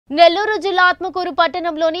నెల్లూరు జిల్లా ఆత్మకూరు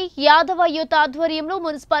పట్టణంలోని యాదవ యూత్ ఆధ్వర్యంలో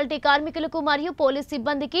మున్సిపాలిటీ కార్మికులకు మరియు పోలీస్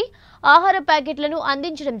సిబ్బందికి ఆహార ప్యాకెట్లను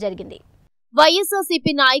అందించడం జరిగింది.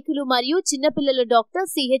 వైఎస్ఆర్సీపీ నాయకులు మరియు చిన్నపిల్లల డాక్టర్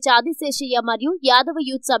సిహెచ్ ఆదిశేషయ్య మరియు యాదవ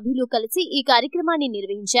యూత్ సభ్యులు కలిసి ఈ కార్యక్రమాన్ని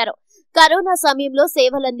నిర్వహించారు. కరోనా సమయంలో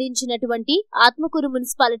సేవలందించినటువంటి ఆత్మకూరు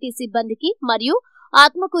మున్సిపాలిటీ సిబ్బందికి మరియు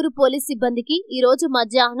ఆత్మకూరు పోలీస్ సిబ్బందికి ఈ రోజు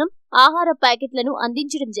మధ్యాహ్నం ఆహార ప్యాకెట్లను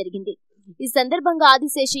అందించడం జరిగింది. ఈ సందర్భంగా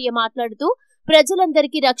ఆదిశేషయ్య మాట్లాడుతూ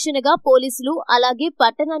ప్రజలందరికీ రక్షణగా పోలీసులు అలాగే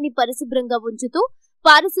పట్టణాన్ని పరిశుభ్రంగా ఉంచుతూ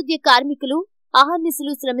పారిశుద్ధ్య కార్మికులు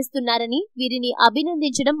అహర్నిశలు శ్రమిస్తున్నారని వీరిని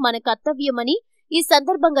అభినందించడం మన కర్తవ్యమని ఈ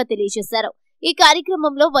సందర్భంగా తెలియజేశారు. ఈ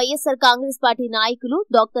కార్యక్రమంలో వైఎస్ఆర్ కాంగ్రెస్ పార్టీ నాయకులు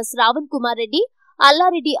డాక్టర్ శ్రావణ్ కుమార్ రెడ్డి,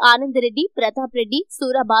 అల్లారెడ్డి ఆనందరెడ్డి, ప్రతాప్ రెడ్డి,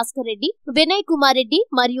 సూర భాస్కర్ రెడ్డి, వినయ్ కుమార్ రెడ్డి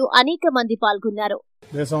మరియు అనేక మంది పాల్గొన్నారు.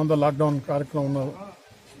 దేశమంతా లాక్డౌన్ కార్యక్రమం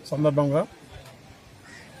సందర్భంగా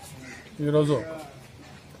ఈరోజు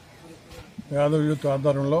యాదవ్ యూత్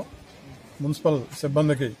ఆధ్వర్యంలో మున్సిపల్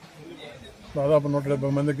సిబ్బందికి దాదాపు 170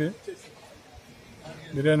 మందికి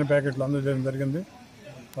బిర్యానీ ప్యాకెట్లు అందజేయడం జరిగింది.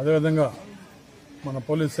 అదేవిధంగా మన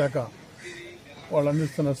పోలీస్ శాఖ వాళ్ళు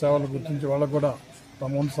అందిస్తున్న సేవలు గుర్తించి వాళ్ళకు కూడా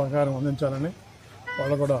తమ వంతు సహకారం అందించాలని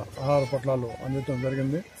వాళ్ళు కూడా ఆహార పొట్లాలు అందించడం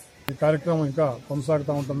జరిగింది. ఈ కార్యక్రమం ఇంకా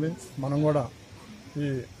కొనసాగుతూ ఉంటుంది. మనం కూడా ఈ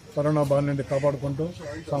కరోనా బారి నుండి కాపాడుకుంటూ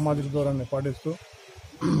సామాజిక దూరాన్ని పాటిస్తూ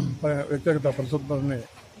వ్యక్తిగత పరిశుభ్రతని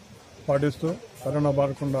పాటిస్తూ కరోనా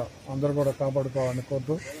బారకుండా అందరూ కూడా కాపాడుకోవాలని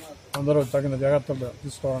కోరుతూ అందరూ తగిన జాగ్రత్తలు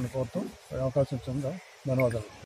తీసుకోవాలని కోరుతూ అవకాశం ఇచ్చిందా ధన్యవాదాలు.